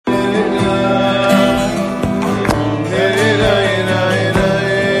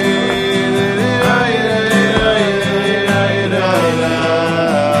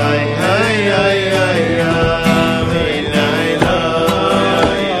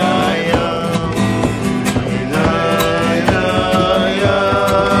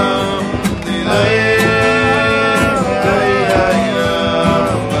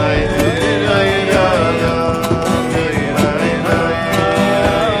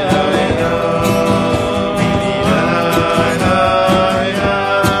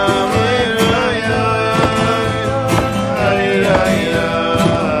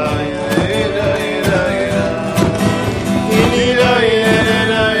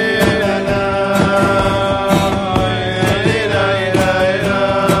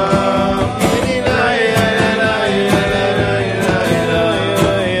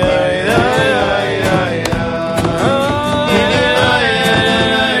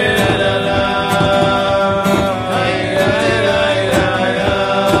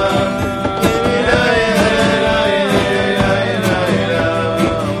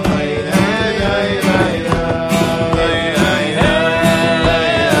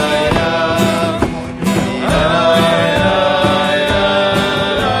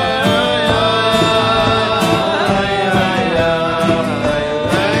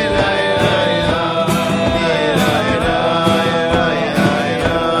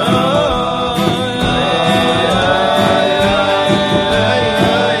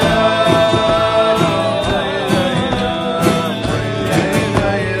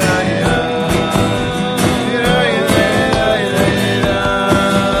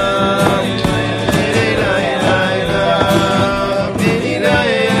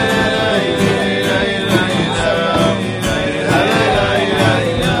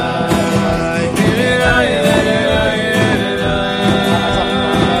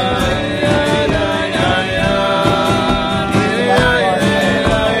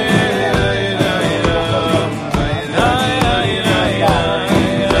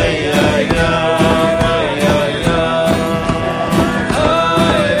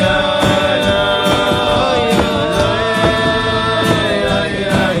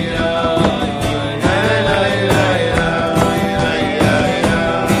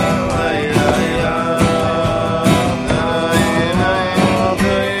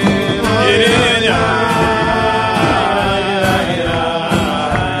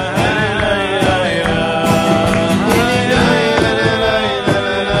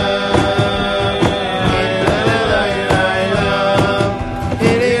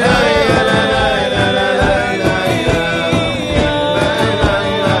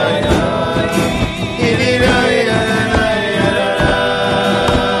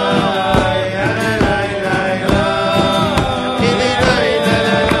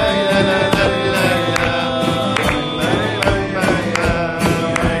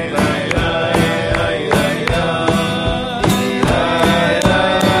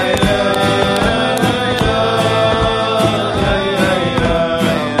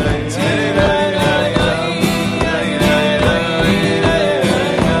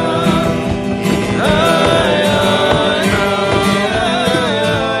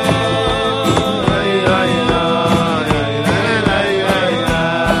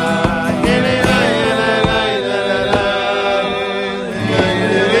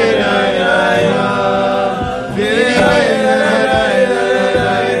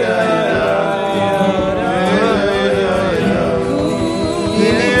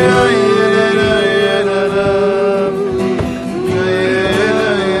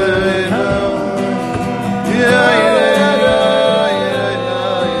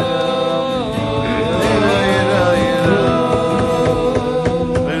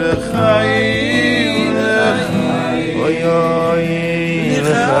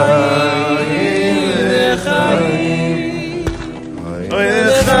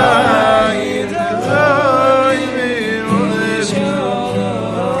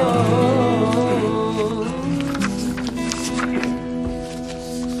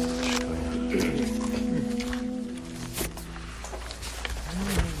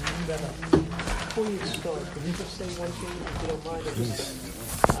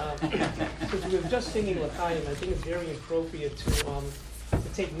Because we were just singing L'chaim, I think it's very appropriate to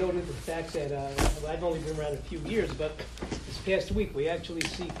take note of the fact that I've only been around a few years, but this past week we actually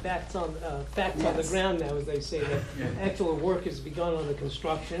see facts on the ground now, as they say, that actual work has begun on the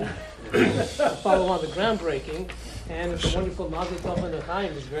construction, follow on the groundbreaking, and it's a wonderful Mazel Tov and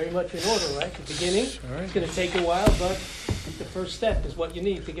L'chaim is very much in order, right? The beginning, it's going to take a while, but the first step is what you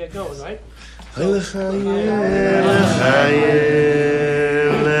need to get going, right? Thank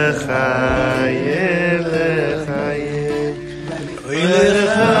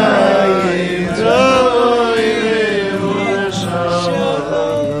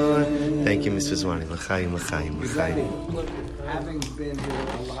you, Mr. Zwani. L'chaim. Having been here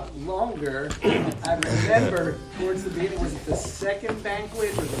a lot longer, I remember towards the beginning, was it the second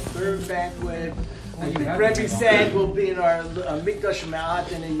banquet or the third banquet? I think Rebbe said we'll be in our Mikdash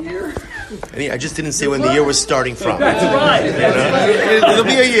Ma'at in a year. I just didn't say when the year was starting from. That's right. It'll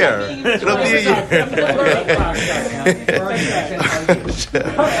be a year.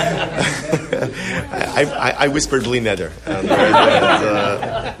 I whispered Bli Neder.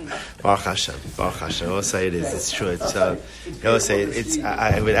 Baruch Hashem. I will say it is. It's true. I will say it's.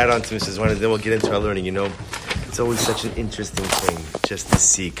 I would add on to Mrs. Warner, then we'll get into our learning. It's always such an interesting thing just to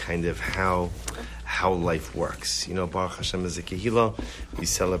see kind of how life works. Baruch Hashem as a Kehillah, we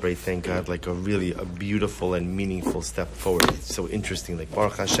celebrate, thank God, like a beautiful and meaningful step forward. It's so interesting. Like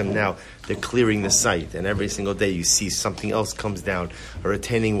Baruch Hashem now, they're clearing the site, and every single day you see something else comes down. A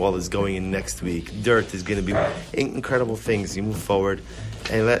retaining wall is going in next week. Dirt is going to be incredible things. You move forward,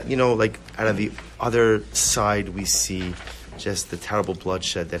 and like out of the other side, we see just the terrible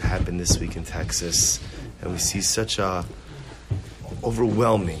bloodshed that happened this week in Texas, and we see such a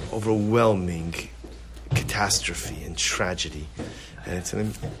overwhelming catastrophe and tragedy, and it's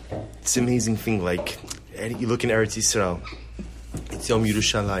an amazing thing. Like you look in Eretz Yisrael, it's Yom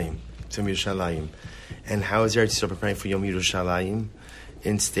Yerushalayim. And how is Eretz Yisrael preparing for Yom Yerushalayim?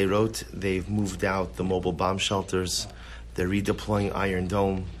 In Sderot, they've moved out the mobile bomb shelters. They're redeploying Iron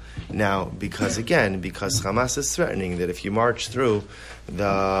Dome now because Hamas is threatening that if you march through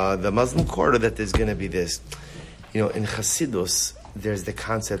the Muslim quarter, that there's going to be this. In Chassidus, there's the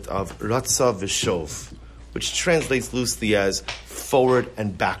concept of Ratzah V'Shov, which translates loosely as forward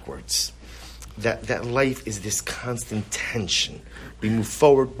and backwards. That life is this constant tension. We move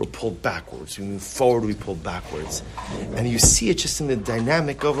forward, we're pulled backwards. We move forward, we pull backwards. And you see it just in the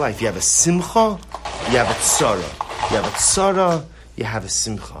dynamic of life. You have a simcha, you have a tzara. You have a tzara, you have a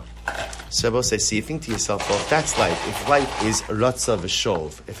simcha. So I say, you think to yourself, well, if that's life, if life is Ratzah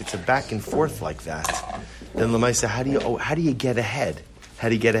V'Shov, if it's a back and forth like that, then Lamaisa, how do you get ahead? How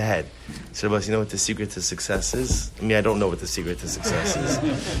do you get ahead? So, you know what the secret to success is? I don't know what the secret to success is.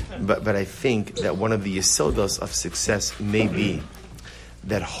 But I think that one of the yesodos of success may be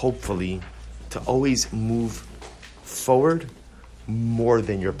that hopefully to always move forward more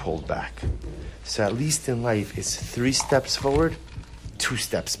than you're pulled back. So at least in life, it's 3 steps forward, 2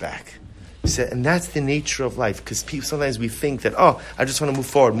 steps back. So, and that's the nature of life, because sometimes we think that, I just want to move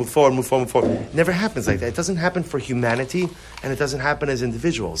forward. It never happens like that. It doesn't happen for humanity, and it doesn't happen as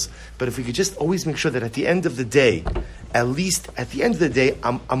individuals. But if we could just always make sure that at the end of the day, at least at the end of the day,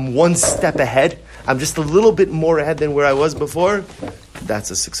 I'm 1 step ahead. I'm just a little bit more ahead than where I was before. That's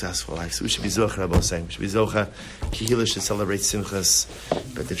a successful life. So we should be zocha, Rabbi saying. We should be zocha. Kehillah should celebrate simchas.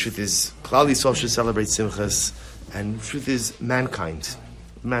 But the truth is, Klal Yisrael should celebrate simchas. And the truth is, mankind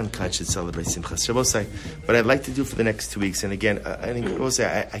should celebrate simchas. Rabbi, what I'd like to do for the next 2 weeks, and again, I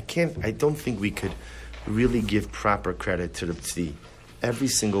don't think we could really give proper credit to Reb Tzvi every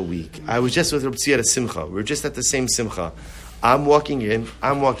single week. I was just with Reb Tzvi at a simcha. We were just at the same simcha. I'm walking in,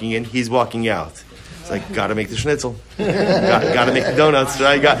 he's walking out. It's like, gotta make the schnitzel. Gotta make the donuts,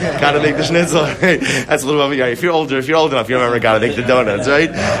 right? Gotta make the schnitzel. Right? That's a little bit, if you're old enough, you remember gotta make the donuts,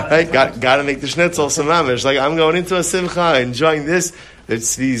 right? Gotta make the schnitzel, some mamish. Like, I'm going into a simcha, enjoying this.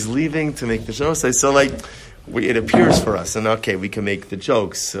 He's leaving to make the show. So it appears for us, and we can make the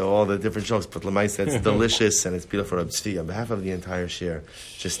jokes, so all the different jokes, but Lamaisa, it's delicious and it's beautiful. Reb Tzvi, on behalf of the entire share,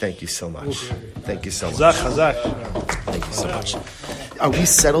 just thank you so much. Thank you so much. Thank you so much. Are we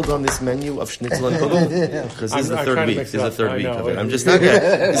settled on this menu of schnitzel and pugel? Because this is the third week. This is the third week of it. I'm just not good.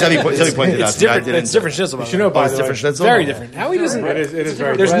 It's pointed out. It's different schnitzel. You know, by it's different schnitzel? Very different. How he doesn't. It is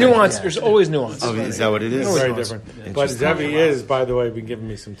very There's different. nuance. There's always nuance. Oh, is that what it is? It's very different. But Zevi is, by the way, been giving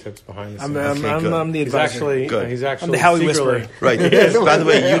me some tips behind the scenes. I'm the advisor. He's actually I'm the Howie Whisperer. Right. By the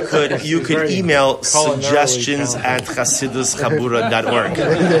way, you could email suggestions at chassiduschabura.org.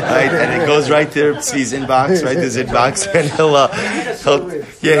 Right, and it goes right to Tzvi's inbox, right? His inbox, and he'll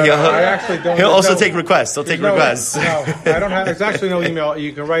I actually don't. He'll also no, take requests. He'll take requests. No, I don't have. There's actually no email.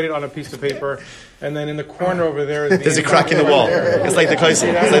 You can write it on a piece of paper, and then in the corner over there is There's a crack in the wall. It's like the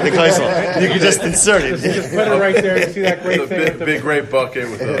Kaisel. It's like the Kaisel. You can just insert it. Just put it right there. You see that great The thing? big, with the- big gray bucket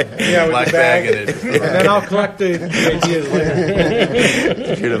with a with black the bag in and it. then I'll collect the ideas later.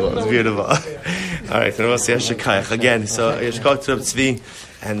 It's beautiful. It's beautiful. All right. So we'll say Shekayach again. So Yeshkot to Tzvi,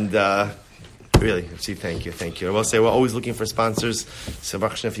 and really, Tzvi, thank you. I will say we're always looking for sponsors. So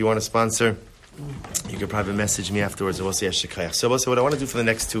Baruch Hashem, if you want to sponsor, you can probably message me afterwards. I will say Shekayach. So what I want to do for the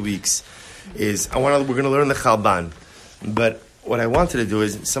next 2 weeks is we're going to learn the Chalban, but what I wanted to do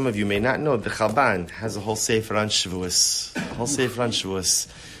is, some of you may not know, the Chalban has a whole sefer on Shavuos.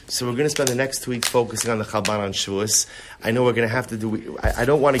 So we're going to spend the next 2 weeks focusing on the Chalban on Shavuos. I know we're going to have to do. I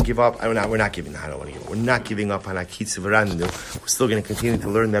don't want to give up. We're not giving up on Akitz V'Ranenu. We're still going to continue to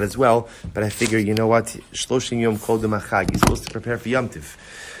learn that as well. But I figure, you know what? Shloshim Yom Kodem Achag. You're supposed to prepare for Yom Tiv.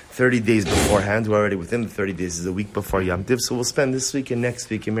 30 days beforehand. We're already within the 30 days. Is a week before Yom Tiv. So we'll spend this week and next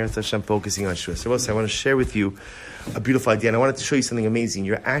week in Meretz Hashem focusing on Shavuos. So I want to share with you a beautiful idea, and I wanted to show you something amazing.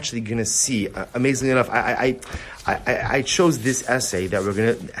 You're actually going to see, amazingly enough, I chose this essay that we're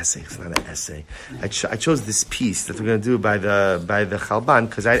going to, it's not an essay. I chose this piece that we're going to do by the Chalban,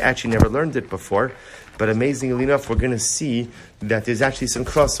 because I actually never learned it before, but amazingly enough, we're going to see that there's actually some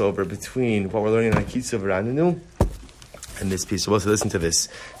crossover between what we're learning on Akitz V'Ranenu and this piece. So also listen to this.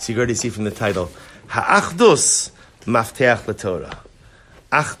 So you already see from the title, Ha'achdus Mafteach LaTorah.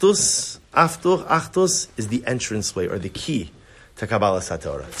 Achdus is the entranceway or the key to Kabbalah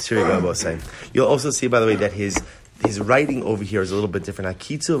Satorah. You'll also see, by the way, that his writing over here is a little bit different.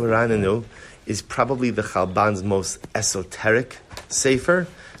 Akitz V'Ranenu is probably the Chalban's most esoteric sefer.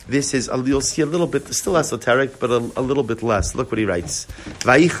 This is, you'll see a little bit, still esoteric, but a little bit less. Look what he writes.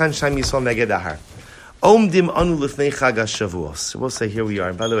 Vayichan Sham Yisrael Neged Ahar. Omdim anu lifnei Chag HaShavuos. We'll say here we are.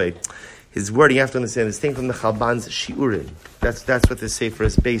 And by the way, his wording, you have to understand, is taken from the Chalban's Shiurim. That's what the Sefer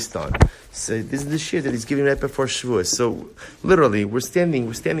is based on. So this is the Shir that he's giving right before Shavuos. So literally, we're standing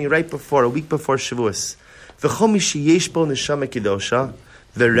right before, a week before Shavuos. V'chol mi sheyesh bo neshama kedosha,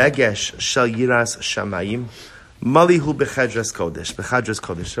 v'regesh shel yiras shamayim, malihu b'chadras kodesh.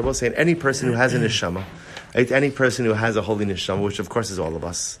 So we'll say, any person who has a neshama, right? Any person who has a holy neshama, which of course is all of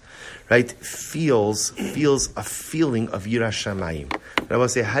us, right, feels a feeling of Yiras Shamayim. And I will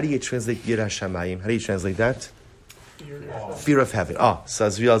say, how do you translate Yiras Shamayim? How do you translate that? Fear of heaven. So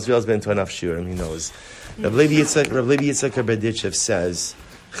Azriel's been to enough shiurim, he knows. Rav Levi Yitzchak Berdichev says,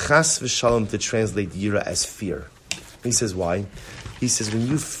 Chas v'shalom, to translate Yira as fear. He says, why? He says, when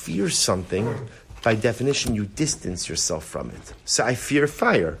you fear something, by definition, you distance yourself from it. So I fear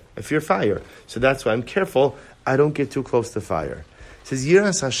fire. So that's why I'm careful. I don't get too close to fire. Says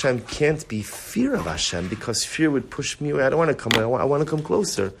Yiras Hashem can't be fear of Hashem, because fear would push me away. I don't want to come. I want to come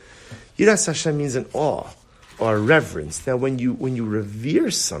closer. Yiras Hashem means an awe or reverence. Now, when you revere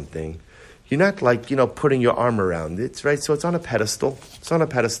something, you're not putting your arm around it, right? So it's on a pedestal. It's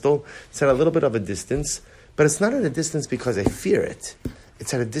at a little bit of a distance, but it's not at a distance because I fear it.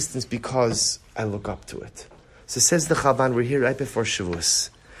 It's at a distance because I look up to it. So says the Chalban, we're here right before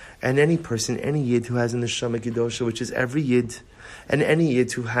Shavuos, and any person, any yid who has an neshama kedosha, which is every yid, and any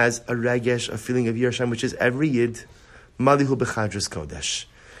yid who has a regesh, a feeling of Yerushalayim, which is every yid, malihu b'chadras kodesh.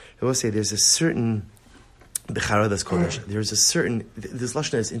 I will say there's a certain b'charadas kodesh. There's a certain, this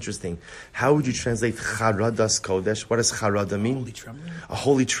lashon is interesting. How would you translate charadas kodesh? What does charada mean? Holy trembling. A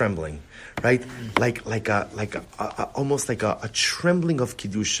holy trembling, right? Like almost like a trembling of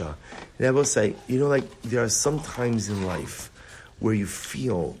kedusha. And I will say, there are some times in life where you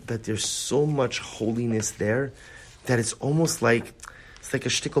feel that there's so much holiness there that it's almost like a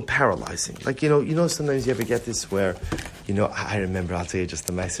shtickle paralyzing. Sometimes you ever get this where, I remember, I'll tell you just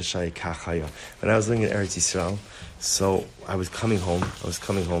the Ma'aser Shai Kachaya. When I was living in Eretz Yisrael, so I was coming home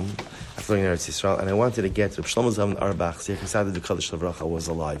after living in Eretz Yisrael, and I wanted to get to Shlomo Zalman Auerbach, Zechasad de Kodesh Lavracha was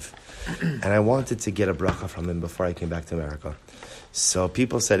alive. And I wanted to get a bracha from him before I came back to America. So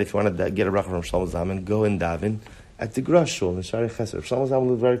people said, if you want to get a bracha from Shlomo Zalman, go and daven at the Grush Shul in Shari Chesed. Shlomo Zalman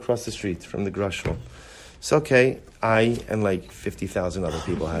lived right across the street from the Grush Shul. So okay, I and 50,000 other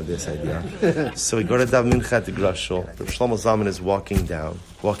people had this idea. So we go to Dav Mincha at the Grush Shul. Shlomo Zalman is walking down,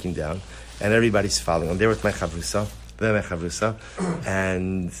 and everybody's following. I'm there with my chavrusa,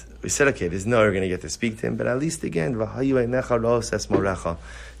 and we said, okay, there's no way we're going to get to speak to him, but at least again, to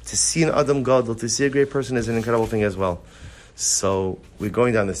see an Adam Gadol, to see a great person is an incredible thing as well. So we're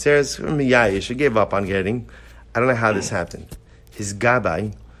going down the stairs. She gave up on getting. I don't know how this happened. His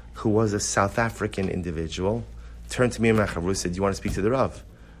Gabbai, who was a South African individual, turned to me and my chavrusa said, do you want to speak to the Rav?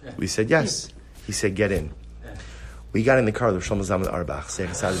 Yeah. We said, yes. He said, get in. Yeah. We got in the car with Shlomo Zalman Auerbach,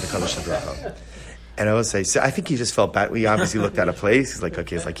 and I will say, so I think he just felt bad. We obviously looked at a place. He's like,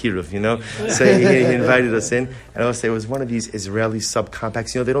 okay, it's like Hiruf, you know? So he invited us in. And I will say it was one of these Israeli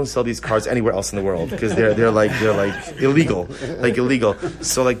subcompacts. You know, they don't sell these cars anywhere else in the world because they're like illegal.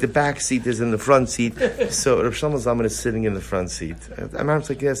 So like the back seat is in the front seat. So Rav Shlomo Zalman is sitting in the front seat. I remember it's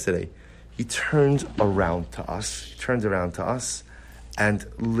like yesterday. He turned around to us. And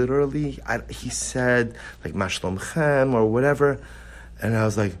literally, he said, like, Ma Shlomchem or whatever. And I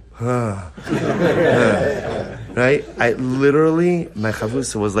was like, right? I literally, my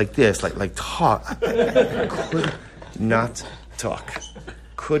chavusa was like this, like talk. Could not talk.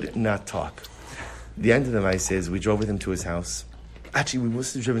 The end of the Maaseh is we drove with him to his house. Actually, we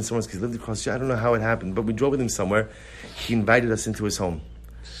must have driven somewhere because he lived across the street. I don't know how it happened, but we drove with him somewhere. He invited us into his home.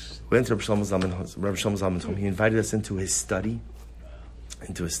 We went to Rabbi Shlomo Zalman's home. He invited us into his study.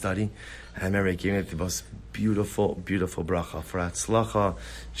 And I remember he gave me the most beautiful bracha for Hatzlacha,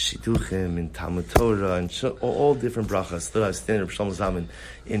 Shidduchim, and Talmud Torah, and all different brachas. That I was standing with Shlomo Zalman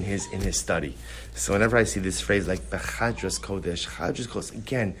in his study. So whenever I see this phrase like B'chadras Kodesh,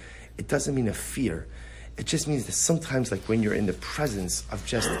 again, it doesn't mean a fear. It just means that sometimes, like when you're in the presence of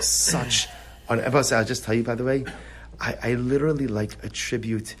just such. I'll just tell you, by the way, I literally like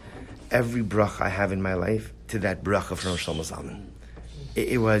attribute every bracha I have in my life to that bracha from Shlomo Zalman.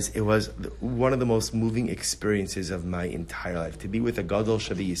 It was one of the most moving experiences of my entire life. To be with a Gadol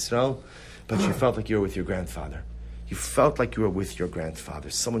Shabi Yisrael, but you felt like you were with your grandfather. You felt like you were with your grandfather,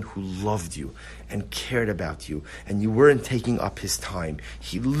 someone who loved you and cared about you, and you weren't taking up his time.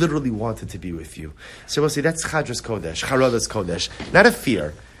 He literally wanted to be with you. So we'll say that's Chadras Kodesh, Charadas Kodesh. Not a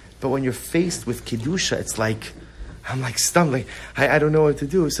fear, but when you're faced with Kedusha, it's like, I'm like stumbling. I don't know what to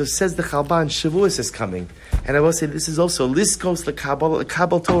do. So says the Chalban, Shavuos is coming. And I will say this is also Liskos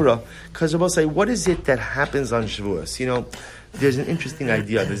Kabal Torah. Because I will say, what is it that happens on Shavuos? You know, there's an interesting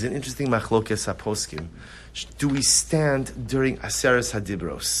idea. There's an interesting machlokes haposkim. Do we stand during Aseres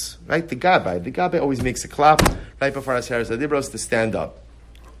Hadibros? Right? The Gabbai always makes a clap right before Aseres Hadibros to stand up.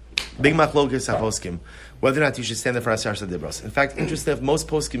 Big machlokes haposkim. Whether or not you should stand there for Aseres Hadibros. In fact, interesting enough, most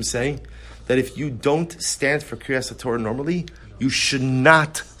poskim say that if you don't stand for Kriyas HaTorah normally, you should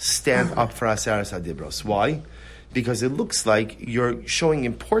not stand up for Aseres Hadibros. Why? Because it looks like you're showing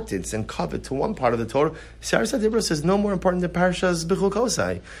importance and kavod to one part of the Torah. Aseres Hadibros is no more important than Parashas Bechul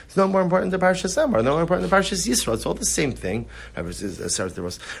Kosai. It's no more important than Parashas Emor. No more important than Parashas Yisro. It's all the same thing. Aseres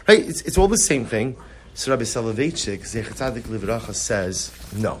Hadibros. Right? It's all the same thing. So Rabbi Soloveitchik, Zecher Tzadik Livracha, says,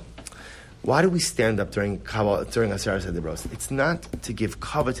 no. Why do we stand up during Aseres Hadibros? It's not to give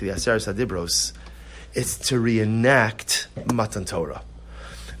kavod to the Aseres Hadibros. It's to reenact Matan Torah.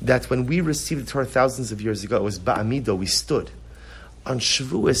 That when we received the Torah thousands of years ago, it was Ba'amido, we stood. On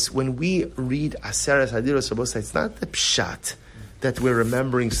Shavuos, when we read Aseres Hadibros, it's not the pshat that we're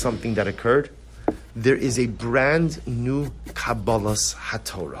remembering something that occurred. There is a brand new Kabbalas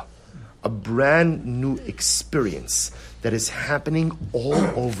HaTorah, a brand new experience that is happening all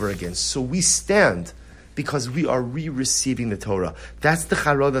over again. So we stand because we are re-receiving the Torah. That's the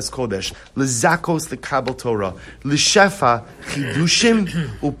Charadas Kodesh. L'zakos l'kabel Torah. L'shefa chidushim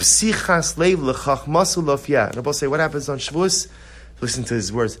u'psichas leiv l'chachmasu lofya. Rabbi say, what happens on Shavuos? Listen to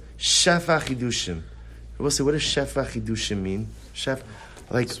his words. Shefa chidushim. Rabbi say, what does shefa chidushim mean?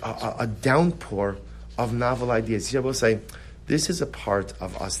 Like a downpour of novel ideas. Rabbi say, this is a part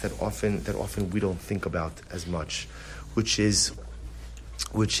of us that often we don't think about as much, which is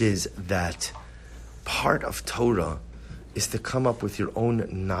that part of Torah is to come up with your own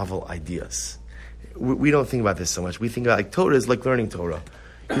novel ideas. We don't think about this so much. We think about like Torah is like learning Torah.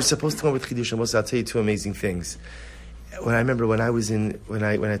 You're supposed to come up with Chidush. I'll tell you two amazing things. When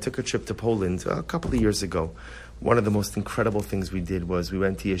I took a trip to Poland a couple of years ago, one of the most incredible things we did was we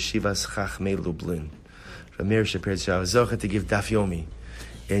went to Yeshivas Chachmei Lublin. Ramir Shapir, I was zocher to give Daf Yomi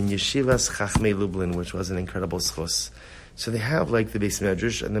in Yeshivas Chachmei Lublin, which was an incredible schos. So they have like the Beis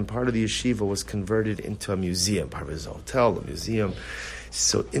Medrash, and then part of the yeshiva was converted into a museum. Part of it is a hotel, a museum.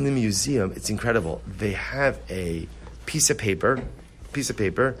 So in the museum, it's incredible. They have a piece of paper from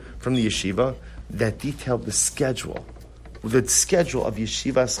the yeshiva that detailed the schedule of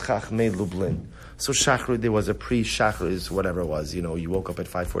Yeshivas Chachmei Lublin. So Shachar, there was a pre-Shachar, whatever it was. You know, you woke up at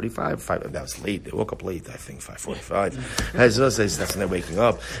 5:45. That was late. They woke up late, I think, 5:45. As well say, that's when they're waking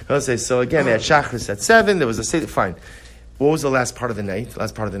up. I'll say, so again, they had Shachar at 7. There was a Seder. Fine. What was the last part of the night? The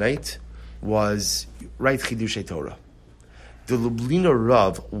last part of the night was write Chidushei Torah. The Lubliner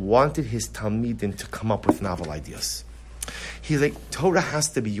Rav wanted his Talmidim to come up with novel ideas. He's like, Torah has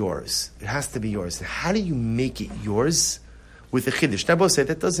to be yours. It has to be yours. And how do you make it yours with the Chiddush. Now, both say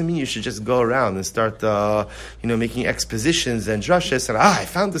that doesn't mean you should just go around and start, making expositions and drushes and, I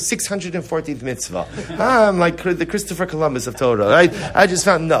found the 614th mitzvah. I'm like the Christopher Columbus of Torah, right? I just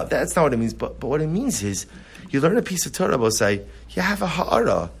found, no, that's not what it means. But what it means is, you learn a piece of Torah, both say, you have a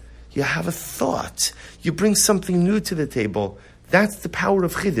ha'ara, you have a thought, you bring something new to the table. That's the power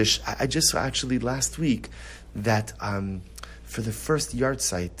of Chiddush. I just saw actually last week that for the first yard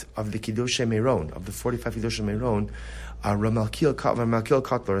site of the Kiddushei Meron, of the 45 Kiddushei Meron, Ramalkiel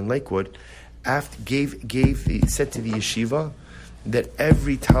Kotler in Lakewood said to the yeshiva that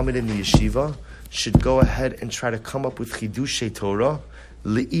every Talmud in the yeshiva should go ahead and try to come up with Chidushei Torah,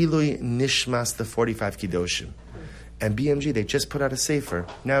 Le'ilui Nishmas, the 45 Kiddushim. And BMG, they just put out a sefer,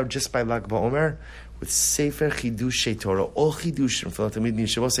 now just by Lag BaOmer, with Sefer Chidushei Torah, all Chidushim for the Talmid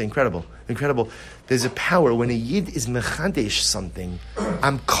Yeshiva. Say incredible. There's a power when a Yid is mechadesh something.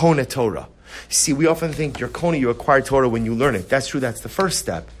 I'm Kona Torah. See, we often think you're Kona, you acquire Torah when you learn it. That's true, that's the first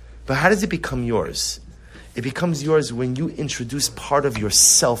step. But how does it become yours? It becomes yours when you introduce part of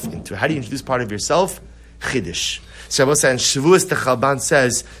yourself into it. How do you introduce part of yourself? Chiddush. So Rabbi says, Shavuos the Chalban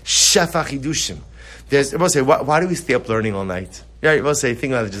says, Shefa Chidushim. Rabbi say, why do we stay up learning all night? Yeah, Rabbi say,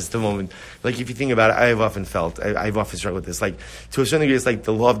 think about it just a moment. Like if you think about it, I've often felt, I've often struggled with this. Like to a certain degree, it's like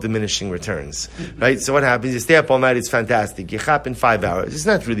the law of diminishing returns, right? So what happens? You stay up all night, it's fantastic. You chap in 5 hours. It's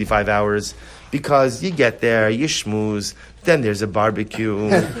not really 5 hours because you get there, you schmooze, then there's a barbecue,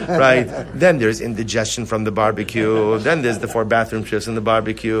 right? Then there's indigestion from the barbecue. Then there's the 4 bathroom trips in the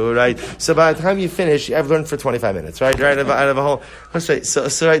barbecue, right? So by the time you finish, I've learned for 25 minutes, right? Out of a whole. That's right.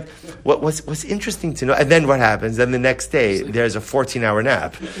 So right. What's interesting to know, and then what happens? Then the next day there's a 14-hour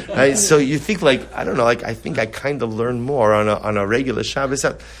nap, right? So you think like I don't know, like I think I kind of learn more on a regular Shabbos.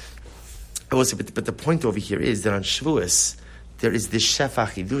 But the point over here is that on Shavuos there is this Shefa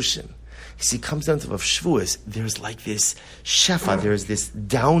Chidushim. See, it comes down to Shavuos, there's like this shefa, there's this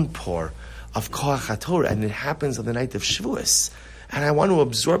downpour of Koach HaTorah, and it happens on the night of Shavuos. And I want to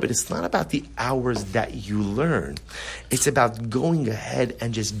absorb it. It's not about the hours that you learn. It's about going ahead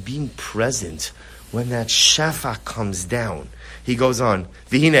and just being present when that shefa comes down. He goes on,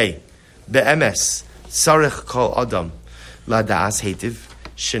 V'hinei, be'emes, tzarech kol adam, lada'as hetiv,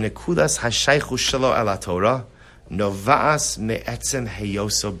 shenekudas hashaychu shelo el HaTorah, Nova'as me'etzem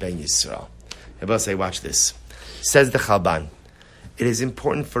heyoso ben Yisrael. Everybody say, watch this. Says the Chalban, it is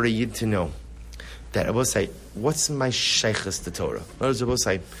important for a Yid to know that Everybody say, what's my sheikhus to Torah? Everybody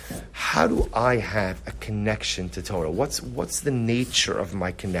say, how do I have a connection to Torah? What's the nature of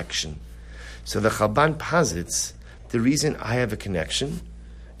my connection? So the Chalban posits, the reason I have a connection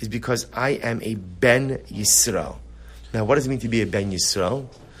is because I am a ben Yisrael. Now, what does it mean to be a ben Yisrael?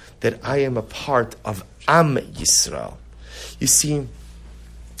 That I am a part of Am Yisrael. You see,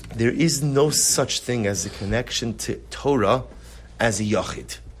 there is no such thing as a connection to Torah as a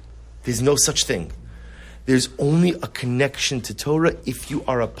Yachid. There's no such thing. There's only a connection to Torah if you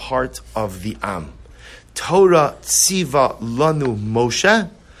are a part of the Am. Torah tziva lanu Moshe,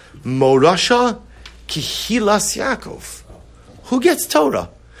 Morasha, Kihilas Yaakov. Who gets Torah?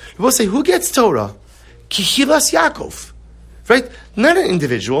 We'll say, who gets Torah? Kihilas Yaakov. Right? Not an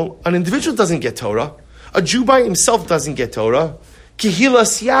individual. An individual doesn't get Torah. A Jew by himself doesn't get Torah.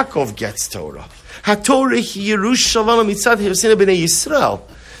 Kihilas Yaakov gets Torah. HaTorah hi Yerushalayim mitzad Yosina b'nei Yisrael.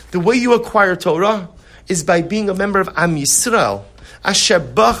 The way you acquire Torah is by being a member of Am Yisrael. Asher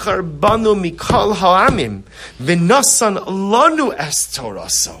bachar banu mikol ha'amim v'nasan lanu es Torah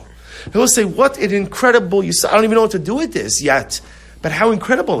so. He'll say, what an incredible Yisrael. I don't even know what to do with this yet. But how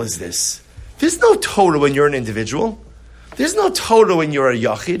incredible is this? There's no Torah when you're an individual. There's no Torah when you're a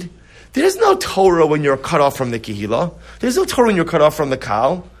Yachid. There's no Torah when you're cut off from the Kehillah. There's no Torah when you're cut off from the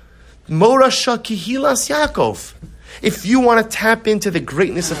Kal. Morasha Kehilas Yaakov. If you want to tap into the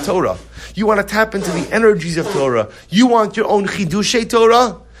greatness of Torah, you want to tap into the energies of Torah, you want your own Chidushei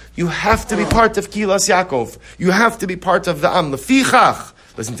Torah, you have to be part of Kehilas Yaakov. You have to be part of the Am. Lefichach.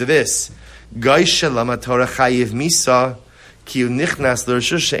 Listen to this. Gaisha lama Torah chayiv misa ki unichnas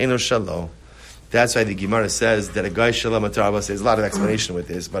l'rishus she'eno shalo. That's why the Gemara says that a guy shalom Torah. There's a lot of explanation with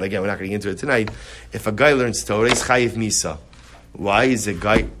this, but again, we're not going to get into it tonight. If a guy learns Torah, he's chayiv misa. Why is a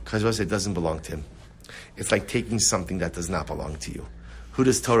guy? Because it doesn't belong to him. It's like taking something that does not belong to you. Who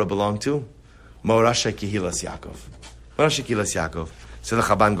does Torah belong to? Morasha Kehilas Yaakov. Morasha Kehilas Yaakov. So the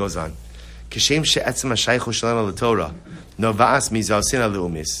Chalban goes on. Kishem she'etzem hashaychu shalom l'Torah nova'as mizausina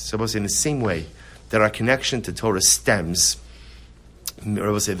leumis. So in the same way that our connection to Torah stems I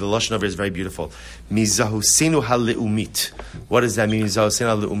will say the lashon over is very beautiful. Mizahusenu haleumit. What does that mean?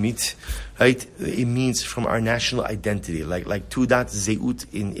 Mizahusenu haleumit, right? It means from our national identity, like tudat zeut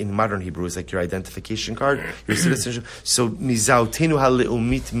in modern Hebrew is like your identification card, your citizenship. So mizahutenu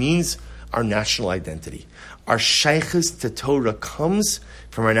haleumit means our national identity. Our shaykhus to Torah comes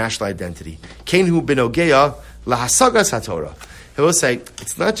from our national identity. Kenhu benogeya lahasagas haTorah. He will say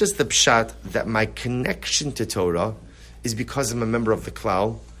it's not just the pshat that my connection to Torah is because I'm a member of the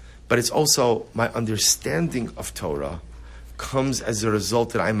klal, but it's also my understanding of Torah comes as a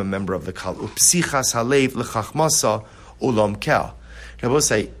result that I'm a member of the klal. Upsichas halev lechachmasa ulam kel. I will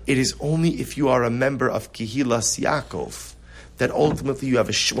say it is only if you are a member of Kehilas Yaakov that ultimately you have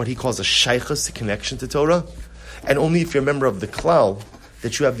what he calls a shaychus, a connection to Torah, and only if you're a member of the klal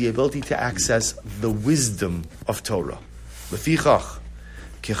that you have the ability to access the wisdom of Torah. Lefichach.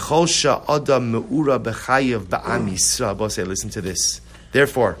 Listen to this.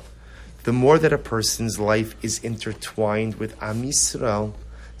 Therefore, the more that a person's life is intertwined with Am Yisrael,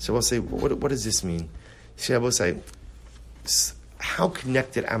 so we'll say, what does this mean? So we'll say, how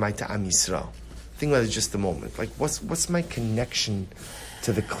connected am I to Am Yisrael? Think about it just a moment. Like, what's my connection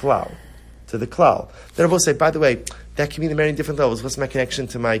to the klal? To the klal. Then I will say, by the way, that can mean in many different levels. What's my connection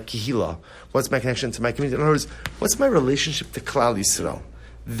to my kihila? What's my connection to my community? In other words, what's my relationship to Klal Yisrael?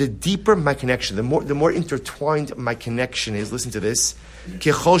 The deeper my connection, the more intertwined my connection is. Listen to this.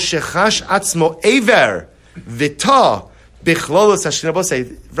 Kechol shechash atzmo ever v'ta bichlolos Hashem.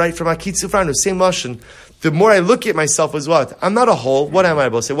 Say right from Akitz Ufranu, same lashon. The more I look at myself as what? I'm not a whole. What am I?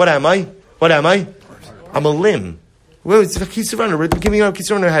 Say what am I? What am I? I'm a limb. Well, it's Akitz Ufranu. At the beginning of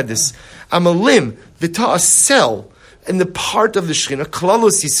Akitz Ufranu, I had this. I'm a limb. V'ta, a cell, and the part of the Shechina.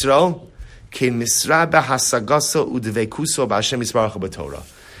 Klalos Yisrael. The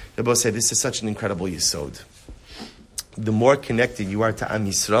Rebbe say this is such an incredible yesod. The more connected you are to Am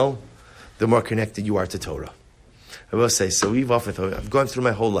Yisrael, the more connected you are to Torah. I will say, so I've gone through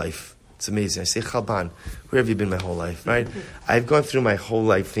my whole life. It's amazing. I say, Chalban, where have you been my whole life, right? I've gone through my whole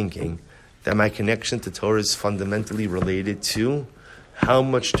life thinking that my connection to Torah is fundamentally related to how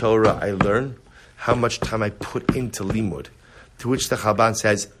much Torah I learn, how much time I put into limud. To which the Chalban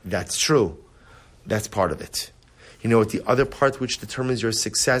says, that's true. That's part of it. You know what? The other part which determines your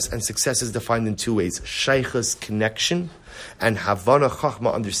success, and success is defined in two ways. Shaykhus, connection, and Havana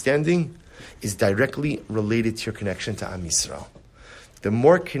Chachma, understanding, is directly related to your connection to Am Yisrael. The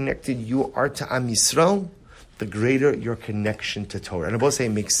more connected you are to Am Yisrael, the greater your connection to Torah. And I will say it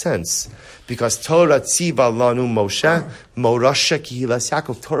makes sense, because Torah tziva lanu Moshe, morasha kihilas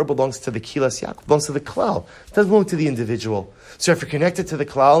Yaakov. Torah belongs to the kihilas Yaakov, belongs to the klal. It doesn't belong to the individual. So if you're connected to the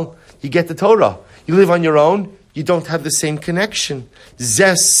klal, you get the Torah. You live on your own, you don't have the same connection.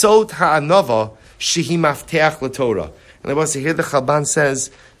 Zeh sod ha'anava shehi mafteach l'Torah. And I want to say here the Chalban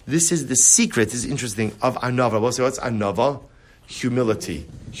says, this is the secret, this is interesting, of anava. I want to say, what's anava? Humility.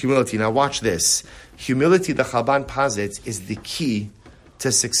 Humility. Now watch this. Humility, the Chalban posits, is the key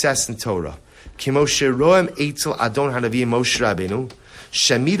to success in Torah. Kimoshe roem eitzel adon hanavi Moshe Rabbeinu,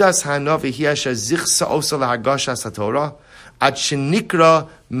 shemidas ha'anava hi asher zichsa osa lahagashas ha'Torah, ad shenikra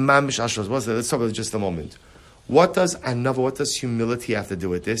mamish ashros. Let's talk about it just a moment. What does anava, what does humility have to do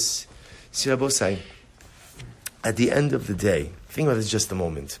with this? See, Rabbi say, at the end of the day, think about this just a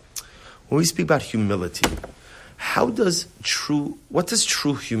moment. When we speak about humility, what does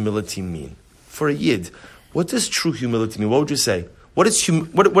true humility mean? For a Yid, what does true humility mean? What would you say? What does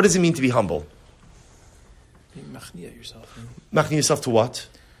it mean to be humble? Machnia yourself. Machnia yourself to what?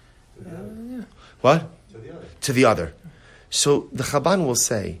 Yeah. What? To the other. So the Chabban will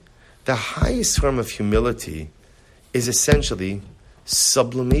say, the highest form of humility is essentially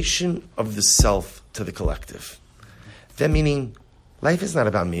sublimation of the self to the collective. That meaning, life is not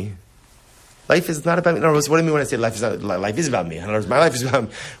about me. Life is not about me. In other words, what do I mean when I say life is about me? In other words, my life is about me.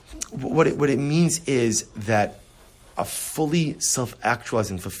 What it means is that a fully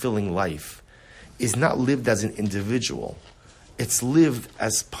self-actualizing, fulfilling life is not lived as an individual. It's lived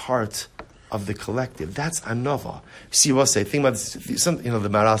as part of the collective. That's anava. See what I say? Think about this. The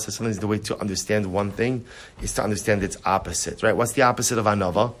Maral says sometimes the way to understand one thing is to understand its opposite. Right? What's the opposite of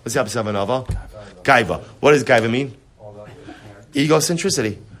anava? What's the opposite of anava? Gaiva. What does gaiva mean?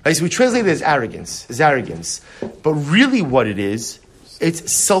 Egocentricity. Right? So we translate it as arrogance. But really what it is,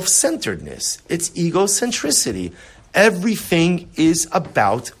 it's self-centeredness. It's egocentricity. Everything is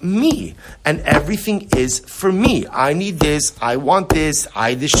about me. And everything is for me. I need this. I want this.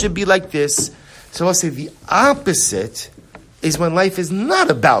 This should be like this. So I'll say the opposite is when life is not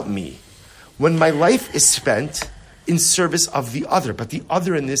about me. When my life is spent in service of the other. But the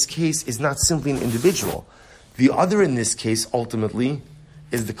other in this case is not simply an individual. The other in this case ultimately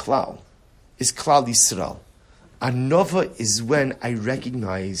is the klal, is klal Yisrael. Anova is when I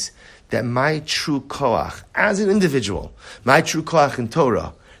recognize that my true koach, as an individual, my true koach in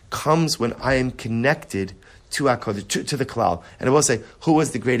Torah, comes when I am connected to the klal. And I will say, who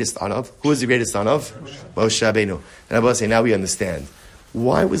was the greatest Anav? Who was the greatest Anav? Moshe Rabbeinu. And I will say, now we understand.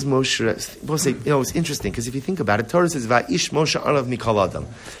 Why was Moshe? We'll say, it's interesting because if you think about it, Torah says, "Va'ish Moshe Anav mikol adam."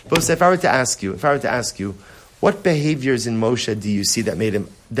 But if I were to ask you, what behaviors in Moshe do you see that made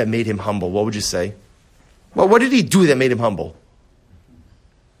him humble? What would you say? Well, what did he do that made him humble?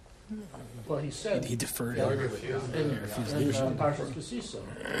 Well, he said he deferred. In Parshas Kisisa,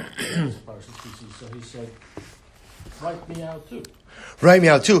 he said, "Write me out too." Write me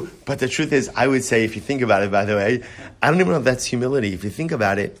out too. But the truth is, I would say, if you think about it, by the way, I don't even know if that's humility. If you think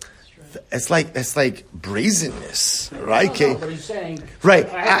about it, it's like brazenness, right? No, but he's saying, right.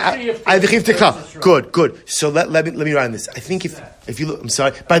 I have to come. Good. So let me write on this. I think if you look, I'm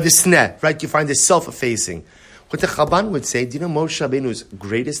sorry, by the sneh, right? You find this self-effacing. What the Chabad would say, do you know Moshe Rabbeinu's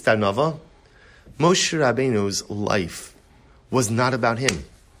greatest anava? Moshe Rabbeinu's life was not about him.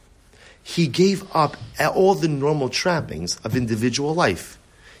 He gave up all the normal trappings of individual life.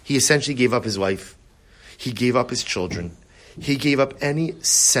 He essentially gave up his wife. He gave up his children. He gave up any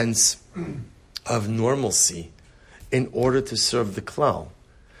sense of normalcy in order to serve the klal.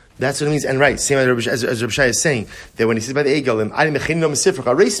 That's what it means. And right, same as Rabbi Shai is saying, that when he says by the Egelim,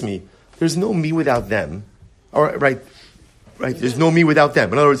 erase me, there's no me without them. Or right, there's no me without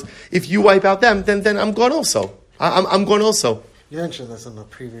them. In other words, if you wipe out them, then I'm gone also. I'm gone also. You mentioned this in the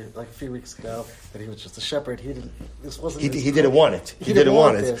previous, like a few weeks ago, that he was just a shepherd. He didn't. This wasn't. He didn't want it. He didn't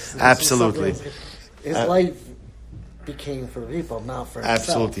want it. This Absolutely. His life became for the people, not for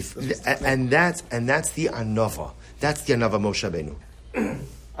himself. Absolutely. And that's the anava. That's the anava Moshe Rabbeinu.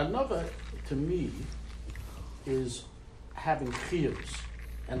 Another, to me, is having chiyuvs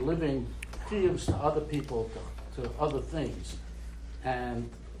and living chiyuvs to other people, to other things, and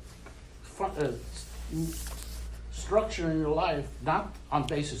structuring your life not on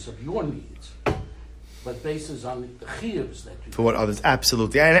basis of your needs, but basis on the chiyuvs that you for what others,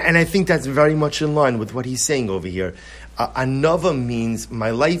 absolutely, and I think that's very much in line with what he's saying over here. Anava means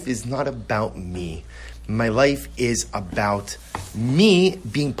my life is not about me. My life is about me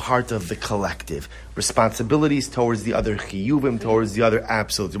being part of the collective. Responsibilities towards the other, chiyuvim towards the other,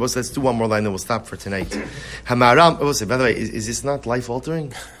 absolutely. Well, so let's do one more line, then we'll stop for tonight. Hamaram, by the way, is this not life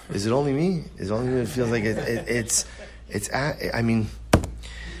altering? Is it only me? Is it only me that feels like it's I mean...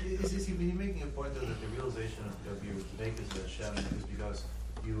 You're making a point that the realization of your make is Hashem is because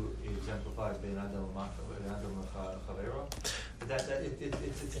you exemplify Ben Adam Chavera.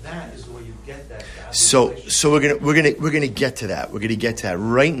 It's that is where you get that. So we're gonna get to that. We're gonna get to that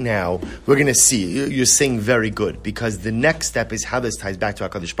right now. We're gonna see. You're saying very good because the next step is how this ties back to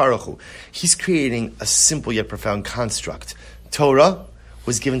HaKadosh Baruch Hu. He's creating a simple yet profound construct. Torah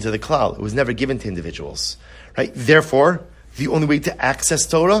was given to the klal. It was never given to individuals. Right? Therefore, the only way to access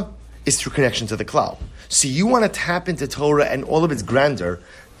Torah is through connection to the klal. So you want to tap into Torah and all of its grandeur.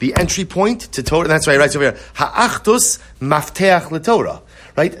 The entry point to Torah, that's right, right over here. Ha'achdus mafteach leTorah.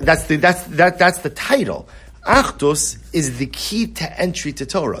 Right? That's the title. Achdus is the key to entry to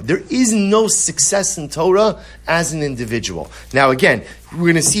Torah. There is no success in Torah as an individual. Now again,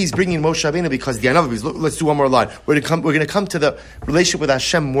 we're going to see he's bringing Moshe Rabbeinu because the Anav. Let's do one more line. We're going to come to the relationship with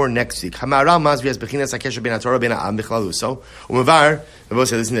Hashem more next week. Hamaral mazvias bechinas hakesher ben Torah ben ha'am bichlaluso. Umavar.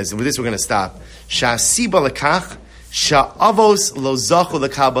 Listen to this. And with this, we're going to stop. Sha'asiba lekach sha'avos lo zachu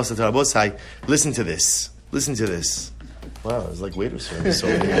lekabas haTorah. Listen to this. Listen to this. Wow, it's like waiter service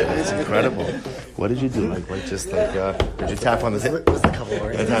over here. It's incredible. What did you do? Did you tap on the table? Tap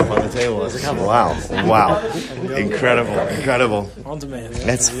on the table. Wow. Incredible. On demand.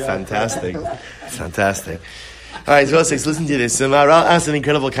 That's fantastic. Fantastic. All right, so listen to this. I'll ask an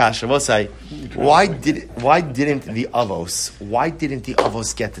incredible kasha. We'll say, why didn't the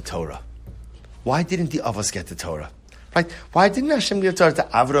Avos get the Torah? Why didn't the Avos get the Torah? Right? Why didn't Hashem give Torah to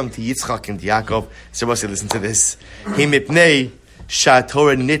Avram, to Yitzchak, and to Yaakov? So we'll say, listen to this. Himipnei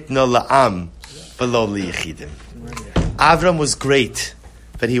sha'Torah nitna la'am v'lo liyichidim. Avram was great,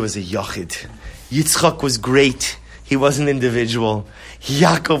 but he was a yachid. Yitzchak was great. He was an individual.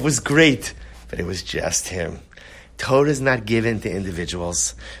 Yaakov was great, but it was just him. Torah is not given to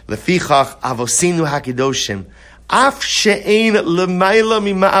individuals. Lefichach avosinu hakidoshim af she'ein l'mayla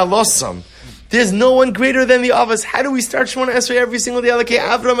mima'alosam. There's no one greater than the Avos. How do we start Shemona Esrei every single day? Elokei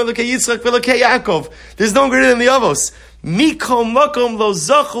Avram, Elokei Yitzchak, Elokei Yaakov. There's no one greater than the Avos. Mikol makom lo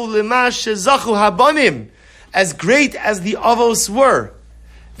zachu lema shezachu habanim. As great as the Avos were,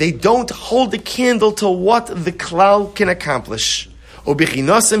 they don't hold a candle to what the klal can accomplish.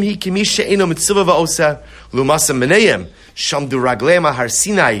 Ubichinasam hi kimisha eno mitzvah va'osa lumasam menayim shamdu ragleim har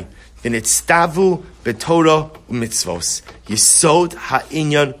Sinai v'nitztavu b'Torah u'mitzvos yisod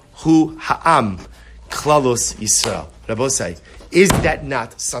ha'inyan hu ha'am klalos Yisrael. Rabbosai, is that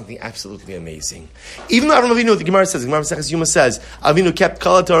not something absolutely amazing? Even though Avram Avinu, the Gemara says, the Gemara Maseches Yuma says, Avinu kept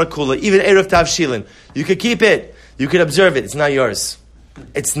Kol Torah Kula, even Erev Tavshilin. You could keep it, you could observe it. It's not yours.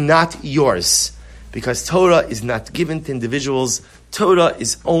 It's not yours. Because Torah is not given to individuals. Torah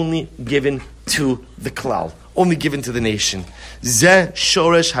is only given to the klal, only given to the nation. Zeh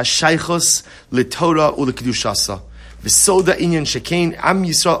shoresh hashaychos leTorah ulekedushasa. V'soda inyan shekein am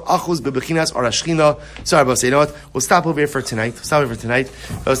Yisrael achuz bebechinas arashchina. Sorry, Boss. You know what? We'll stop over here for tonight.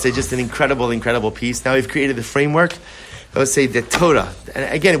 I'll say just an incredible piece. Now we've created the framework. I'll say the Torah.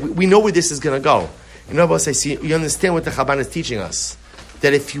 And again, we know where this is going to go. You know, Boss, see, you understand what the Chabad is teaching us.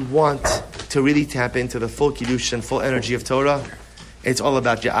 That if you want to really tap into the full kiddush and full energy of Torah, it's all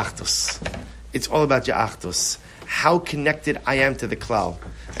about Ya'achdos. It's all about Ya'achdos. How connected I am to the klal,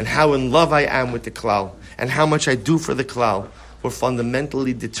 and how in love I am with the klal, and how much I do for the klal will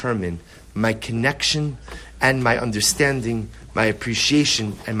fundamentally determine my connection and my understanding, my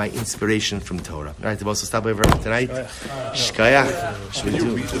appreciation and my inspiration from Torah. All right, to also stop over tonight. Shkayach. Can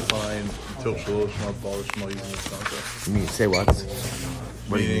you redefine Til Shalosh Ma'al Shema using this concept? You mean, say what?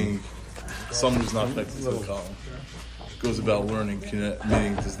 Meaning, someone who's not connected to the klal goes about learning.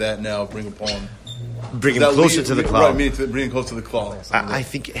 Meaning, does that now bring upon bringing closer to the klal? Right, meaning bringing closer to the klal. I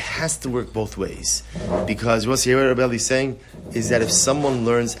think it has to work both ways, because what Rabbi is saying is that if someone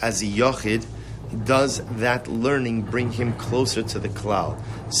learns as a yochid, does that learning bring him closer to the klal?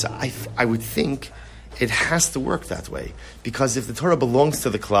 So I would think it has to work that way, because if the Torah belongs to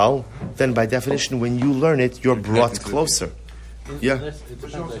the klal, then by definition, when you learn it, you're brought closer. Yeah. It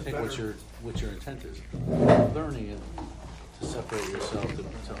depends, I think, what your intent is. Learning it to separate yourself,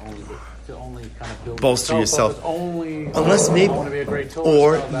 to only kind of build bolster yourself. Unless maybe,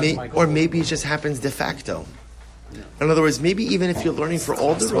 or maybe it just happens de facto. Yeah. In other words, maybe even if you're learning for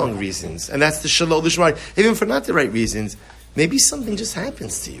all the wrong reasons, and that's the shalom, the shemar, even for not the right reasons, maybe something just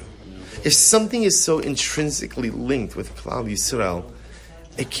happens to you. If something is so intrinsically linked with Klal Yisrael,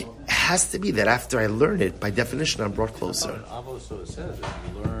 it has to be that after I learn it, by definition, I'm brought closer. Avo so says if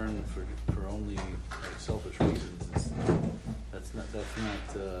you learn for only selfish reasons,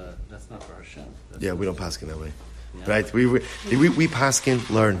 that's not for Hashem. Yeah, we don't paskin that way, right? We paskin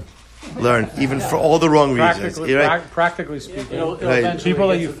learn, even for all the wrong reasons. Practically speaking, people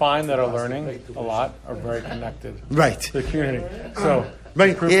that you find that are learning a lot are very connected. Right. To the community. So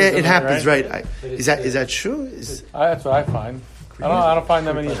right, yeah, it happens. Right? Is that true? That's what I find. I don't find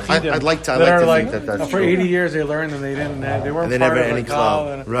that many. I'd like to think that's for true. 80 years they learned and they weren't. And they part never of had any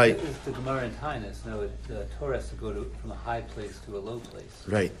klal. Right. It's the Gemara in Tainus. No, Torah has to go from a high place to a low place.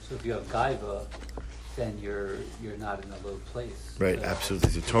 Right. So if you have gaiva, then you're not in a low place. Right. Absolutely.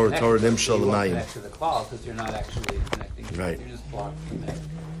 The Torah nimshal l'mayim. You won't connect to the klal because you're not actually connecting. Right. You're just blocked from it.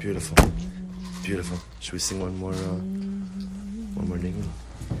 Beautiful. Should we sing one more nigun,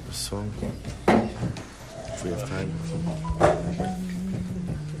 a song? If we have time.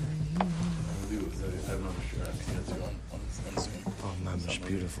 Oh, mamish,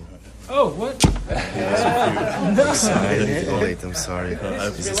 beautiful. Oh, what? I'm sorry, I didn't go late. I'm sorry. Are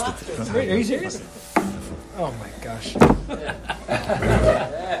you serious? Oh my gosh. Are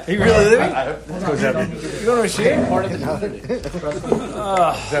you really living? Let's go, Zebby. You want to share? Part of the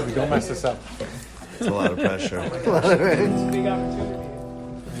Zebby, don't mess this up. It's a lot of pressure. It's a big opportunity.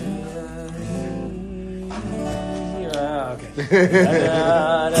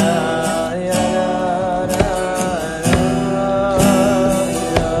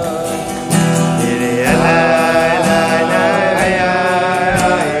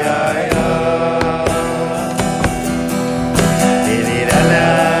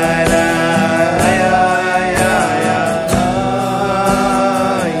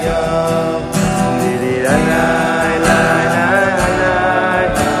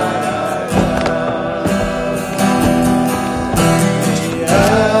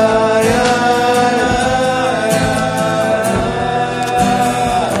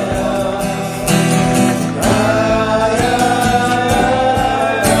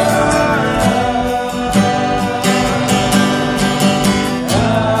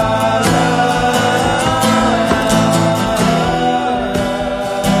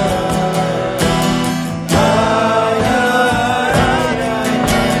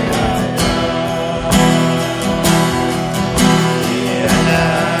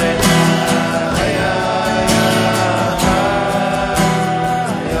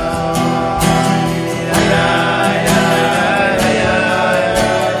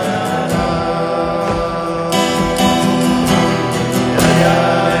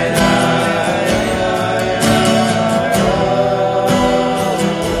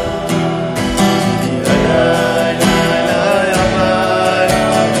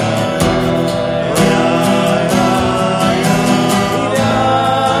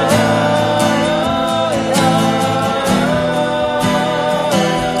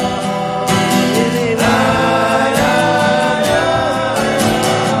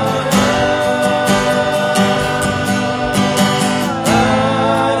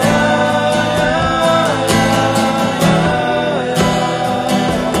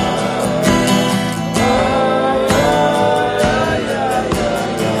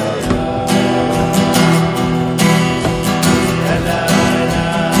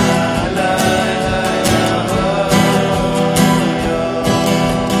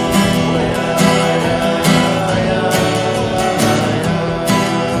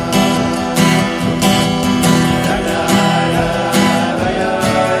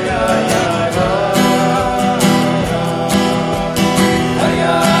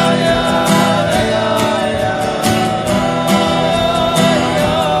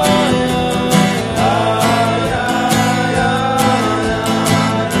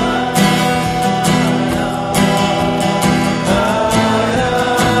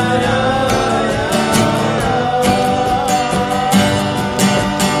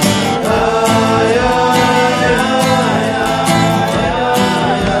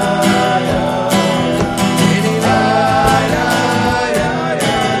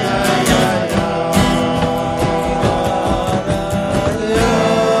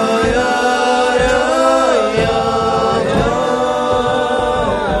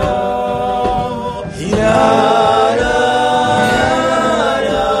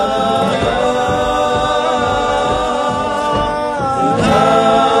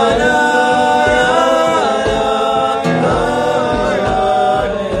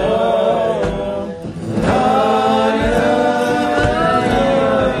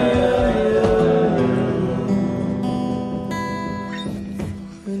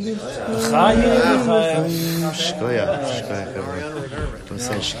 Shkoyach,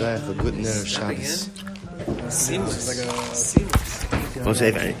 a good nerve Shabbos. Seamless. Also,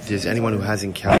 if there's anyone who has encountered